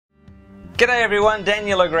G'day everyone,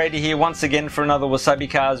 Daniel O'Grady here once again for another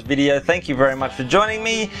WasabiCars video. Thank you very much for joining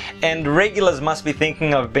me, and regulars must be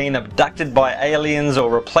thinking I've been abducted by aliens or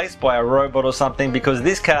replaced by a robot or something, because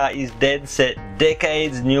this car is dead set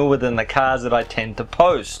decades newer than the cars that I tend to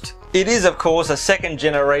post. It is of course a second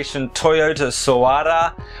generation Toyota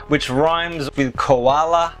Soarer, which rhymes with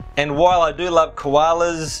koala, and while I do love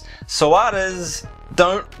koalas, Soarers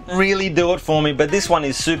don't really do it for me, but this one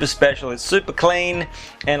is super special. It's super clean,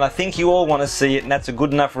 and I think you all want to see it, and that's a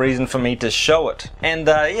good enough reason for me to show it. And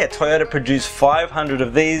yeah, Toyota produced 500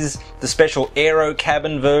 of these, the special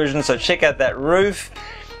Aerocabin version, so check out that roof.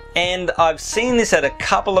 And I've seen this at a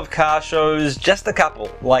couple of car shows, just a couple,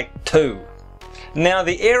 like 2. Now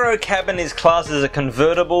the Aerocabin is classed as a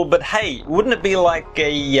convertible, but hey, wouldn't it be like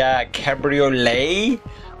a cabriolet?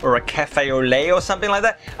 Or a cafe au lait or something like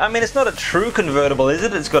that? I mean, it's not a true convertible, is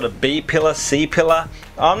it? It's got a B pillar, C pillar.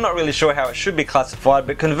 I'm not really sure how it should be classified,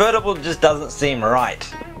 but convertible just doesn't seem right.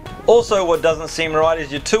 Also, what doesn't seem right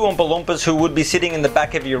is your two Oompa Loompas who would be sitting in the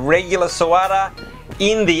back of your regular Soarer.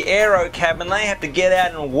 In the Aerocabin, they have to get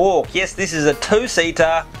out and walk. Yes, this is a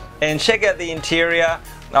 2-seater, and check out the interior.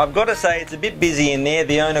 I've got to say it's a bit busy in there.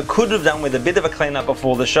 The owner could have done with a bit of a clean-up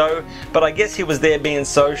before the show, but I guess he was there being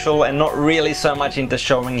social and not really so much into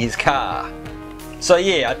showing his car. So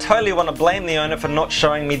yeah, I totally want to blame the owner for not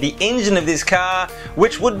showing me the engine of this car,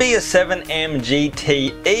 which would be a 7M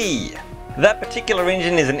GTE. That particular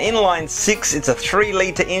engine is an inline 6, it's a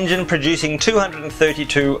 3-litre engine producing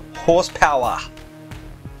 232 horsepower.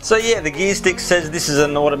 So yeah, the gear stick says this is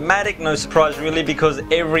an automatic, no surprise really, because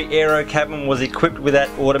every Aerocabin was equipped with that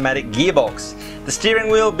automatic gearbox. The steering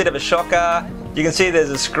wheel, bit of a shocker. You can see there's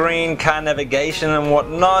a screen, car navigation and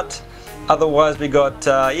whatnot. Otherwise we got,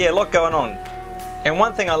 yeah, a lot going on. And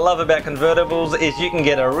one thing I love about convertibles is you can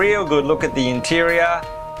get a real good look at the interior.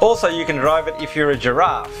 Also you can drive it if you're a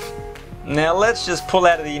Giraffe. Now let's just pull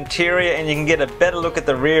out of the interior and you can get a better look at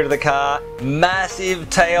the rear of the car. Massive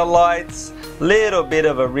tail lights. Little bit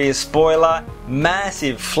of a rear spoiler,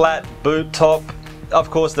 massive flat boot top,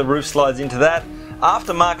 of course the roof slides into that,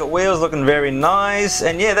 aftermarket wheels looking very nice,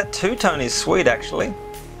 and yeah, that two-tone is sweet actually.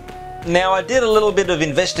 Now I did a little bit of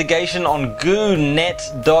investigation on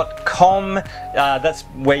goonet.com, that's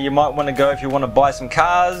where you might want to go if you want to buy some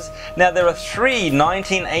cars. Now there are 3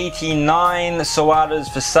 1989 Soarers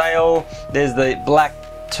for sale. There's the black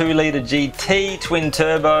 2-litre GT twin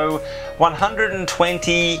turbo,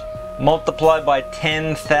 120 multiplied by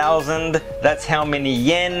 10,000, that's how many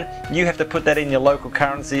yen. You have to put that in your local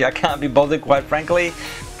currency. I can't be bothered, quite frankly.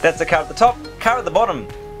 That's the car at the top. Car at the bottom,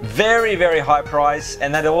 very, very high price,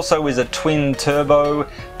 and that also is a twin turbo,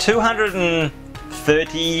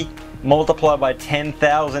 230 multiplied by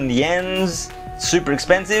 10,000 yens. Super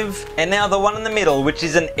expensive. And now the one in the middle, which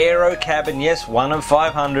is an Aerocabin, yes, one of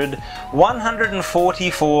 500,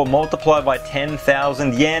 144 multiplied by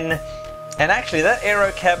 10,000 yen. And actually that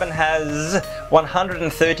Aerocabin has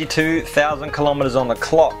 132,000 kilometers on the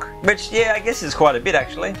clock, which yeah, I guess is quite a bit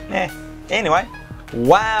actually. Anyway.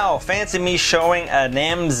 Wow, fancy me showing an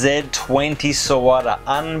MZ20 Soarer,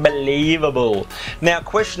 unbelievable. Now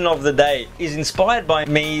question of the day is inspired by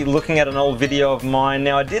me looking at an old video of mine.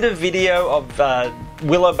 Now I did a video of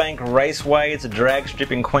Willowbank Raceway, it's a drag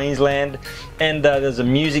strip in Queensland, and there's a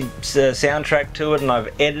music soundtrack to it, and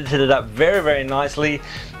I've edited it up very, very nicely.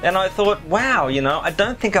 And I thought, wow, you know, I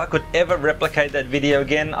don't think I could ever replicate that video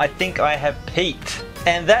again. I think I have peaked.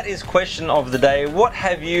 And that is question of the day. What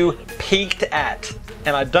have you peaked at?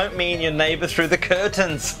 And I don't mean your neighbor through the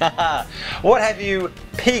curtains. What have you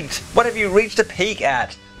peaked? What have you reached a peak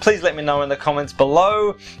at? Please let me know in the comments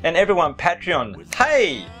below. And everyone, Patreon,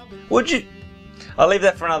 hey, would you? I'll leave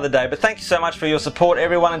that for another day, but thank you so much for your support,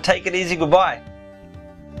 everyone, and take it easy. Goodbye.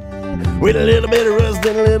 With a little bit of rust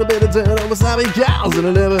and a little bit of turn on WasabiCars, and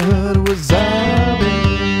I never heard of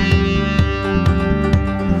wasabi.